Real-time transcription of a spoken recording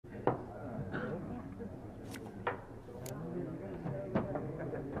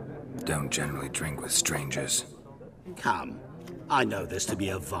don't generally drink with strangers. Come. I know this to be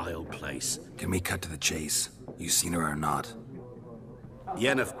a vile place. Can we cut to the chase? You seen her or not?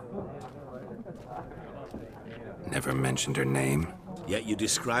 Yennefer. Never mentioned her name? Yet you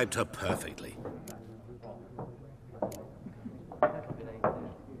described her perfectly.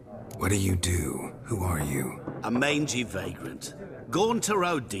 What do you do? Who are you? A mangy vagrant. Gaunter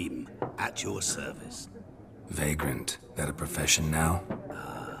Odim, at your service. Vagrant. That a profession now?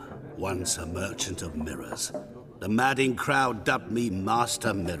 Once a merchant of mirrors. The madding crowd dubbed me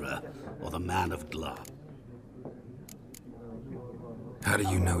Master Mirror, or the Man of Glass. How do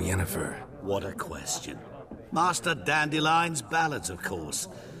you know Yennefer? What a question. Master Dandelion's ballads, of course.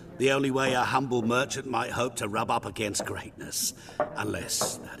 The only way a humble merchant might hope to rub up against greatness.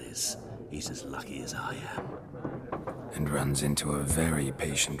 Unless, that is, he's as lucky as I am. And runs into a very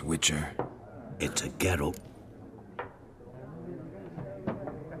patient witcher. Into Geralt.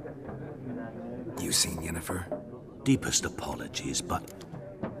 You seen Yennefer? Deepest apologies, but...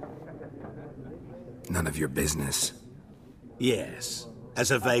 None of your business. Yes.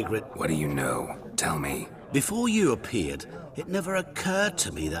 As a vagrant... What do you know? Tell me. Before you appeared, it never occurred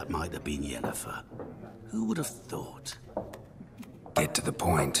to me that might have been Yennefer. Who would have thought? Get to the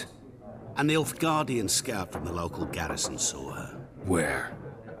point. An Nilfgaardian scout from the local garrison saw her. Where?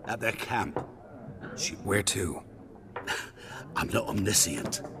 At their camp. Where to? I'm not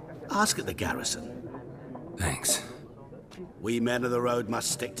omniscient. Ask at the garrison. Thanks. We men of the road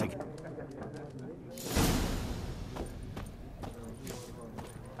must stick together.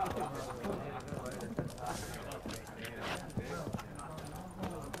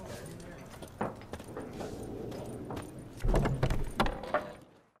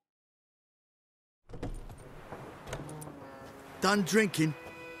 Done drinking?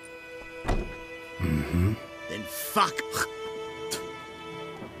 Mm-hmm. Then fuck.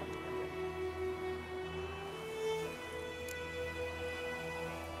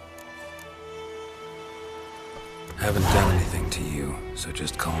 Haven't done anything to you, so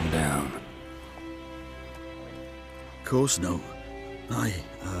just calm down. Course no.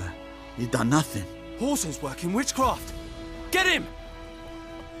 You done nothing. Horses work in witchcraft. Get him!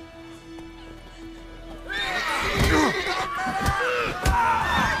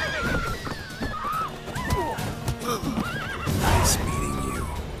 Nice meeting you.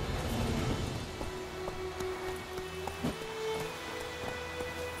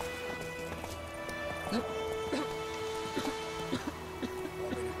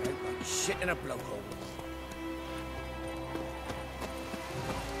 Shit in a blowhole.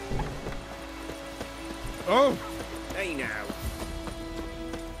 Oh! Hey now.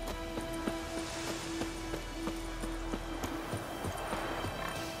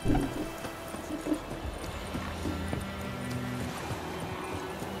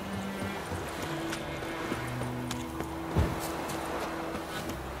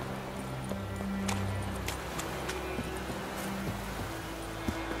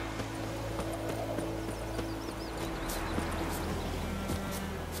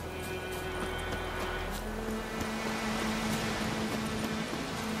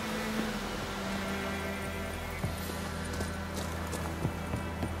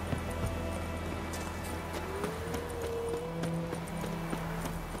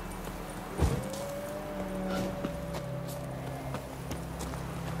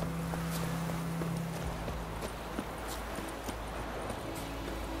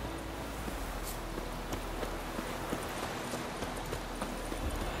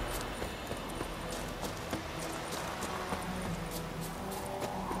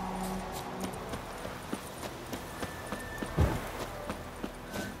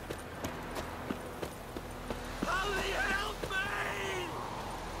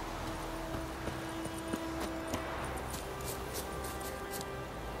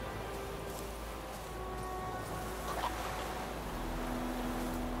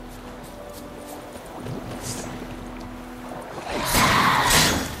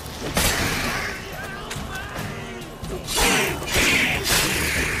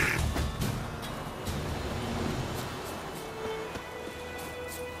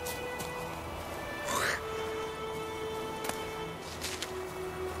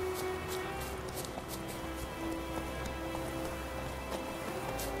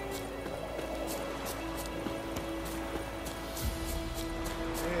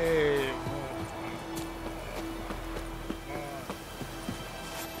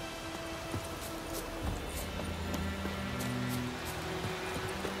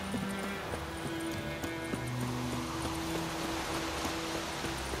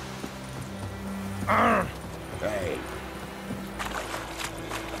 Hey.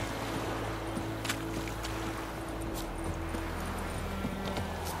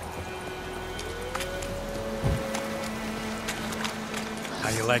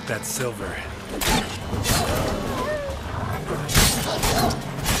 you like that silver?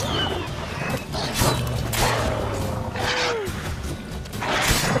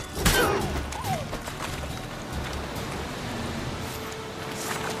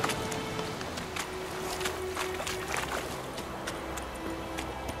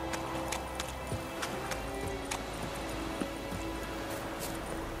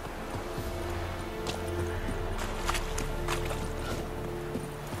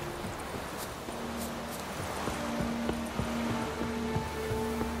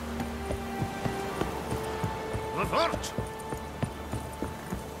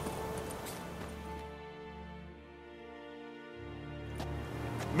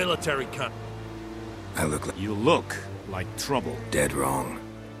 Military cut. I look like You look like trouble. dead wrong.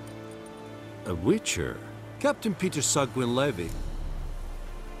 A witcher? Captain Peter Sagwin Levy.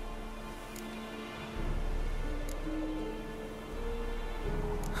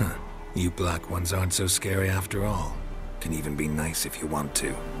 You black ones aren't so scary after all. Can even be nice if you want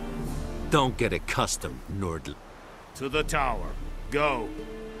to. Don't get accustomed, Nordl. To the tower. Go.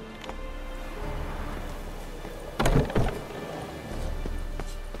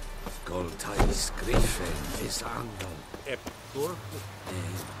 Goltais Griffin is angle. Eptor.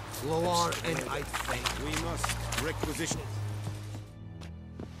 Loar and I think. We must requisition.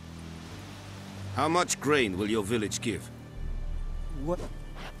 How much grain will your village give? What?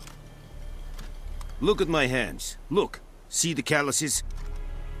 Look at my hands. Look. See the calluses?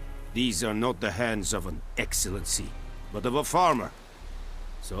 These are not the hands of an excellency, but of a farmer.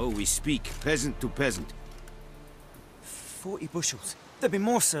 So we speak peasant to peasant. 40 bushels. There'd be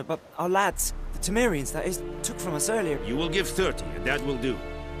more, sir, but our lads, the Temerians, that is, took from us earlier. You will give 30, and that will do.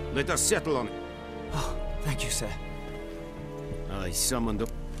 Let us settle on it. Oh, thank you, sir. I summoned up.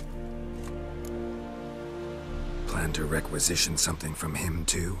 Plan to requisition something from him,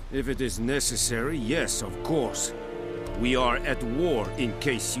 too? If it is necessary, yes, of course. We are at war, in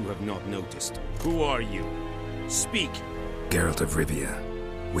case you have not noticed. Who are you? Speak. Geralt of Rivia,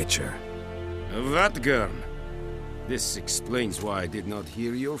 Witcher. Vatgern. This explains why I did not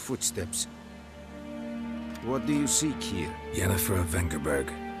hear your footsteps. What do you seek here? Yennefer of Vengerberg.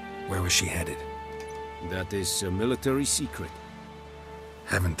 Where was she headed? That is a military secret.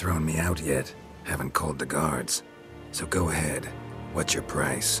 Haven't thrown me out yet. Haven't called the guards. So go ahead. What's your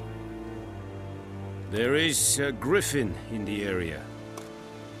price? There is a griffin in the area.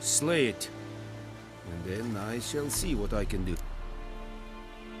 Slay it. And then I shall see what I can do.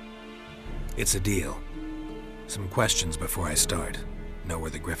 It's a deal. Some questions before I start. Know where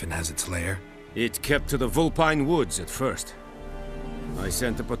the griffin has its lair? It kept to the Vulpine Woods at first. I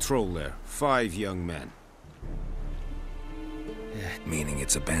sent a patrol there. 5 young men. Meaning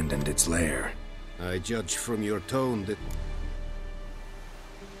it's abandoned its lair. I judge from your tone that...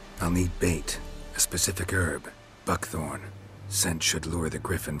 I'll need bait. A specific herb. Buckthorn. Scent should lure the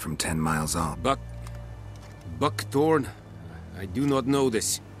griffin from 10 miles off. Buckthorn? I do not know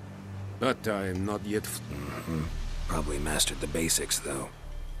this. But I am not yet... Probably mastered the basics, though.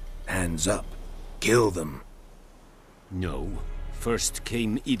 Hands up. Kill them. No. First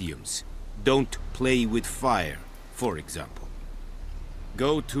came idioms. Don't play with fire, for example.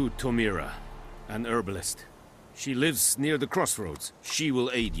 Go to Tomira, an herbalist. She lives near the crossroads. She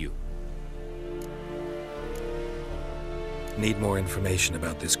will aid you. Need more information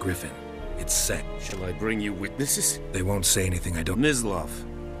about this griffin. It's set. Shall I bring you witnesses? They won't say anything I don't... Mislov.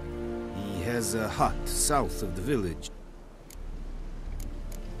 He has a hut south of the village.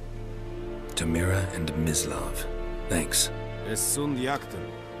 Tamira and Mislov. Thanks. Essun Yakten.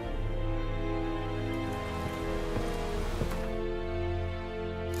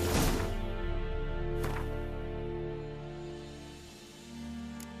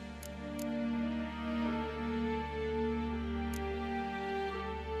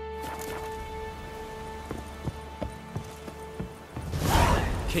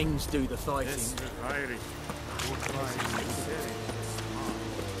 Kings do the fighting.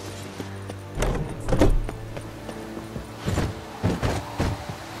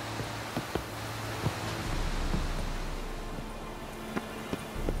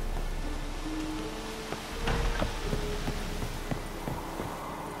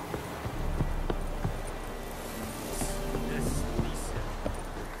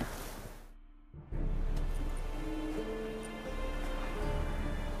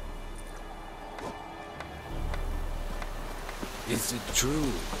 Is it true?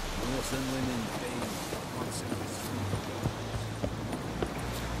 Northern women bathe once every 3 years.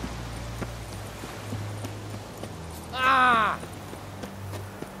 Ah!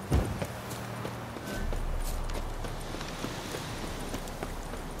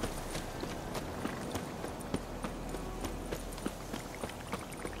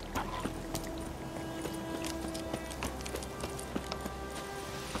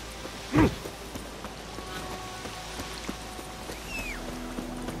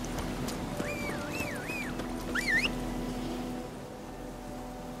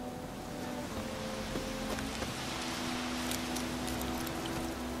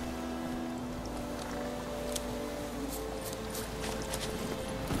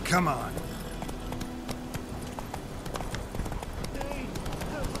 Come on.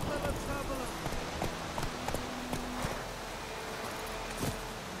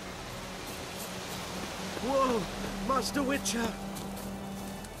 Whoa, Master Witcher!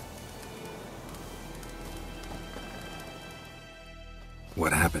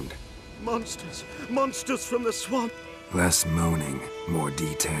 What happened? Monsters! Monsters from the swamp! Less moaning, more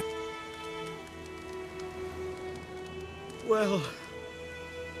detail. Well,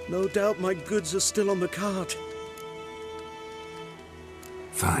 no doubt my goods are still on the cart.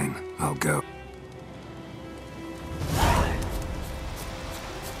 Fine, I'll go.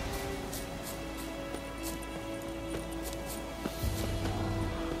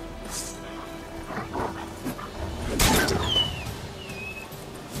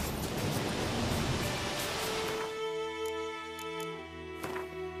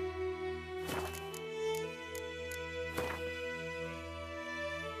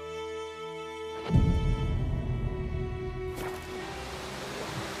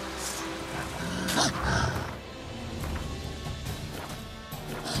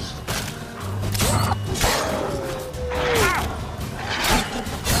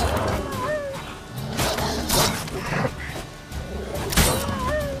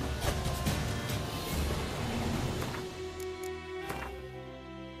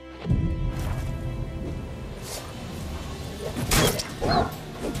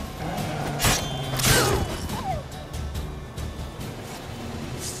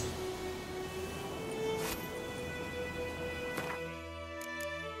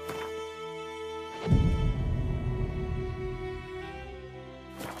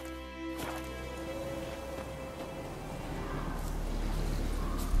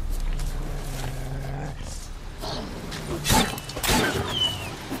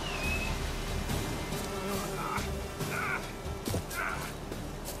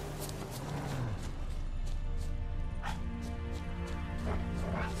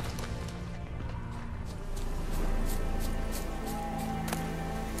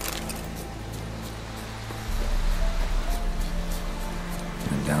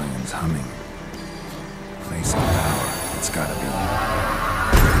 Medallion's humming. Place of power. It's gotta be.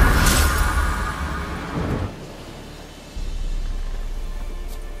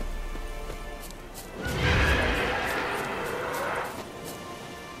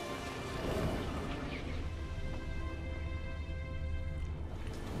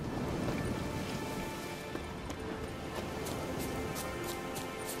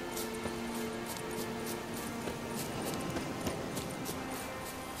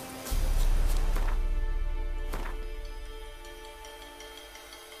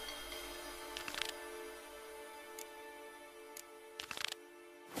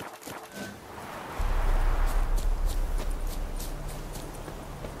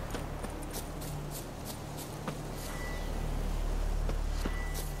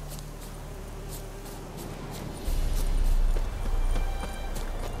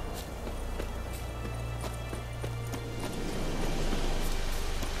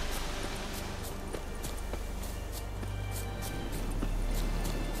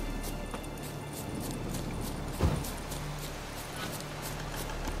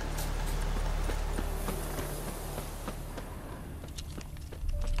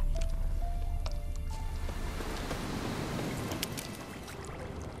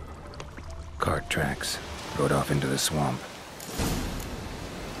 Cart tracks. Rode off into the swamp.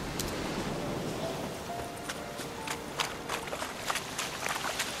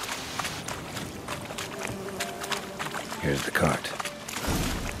 Here's the cart.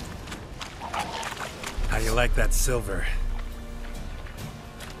 How you like that silver?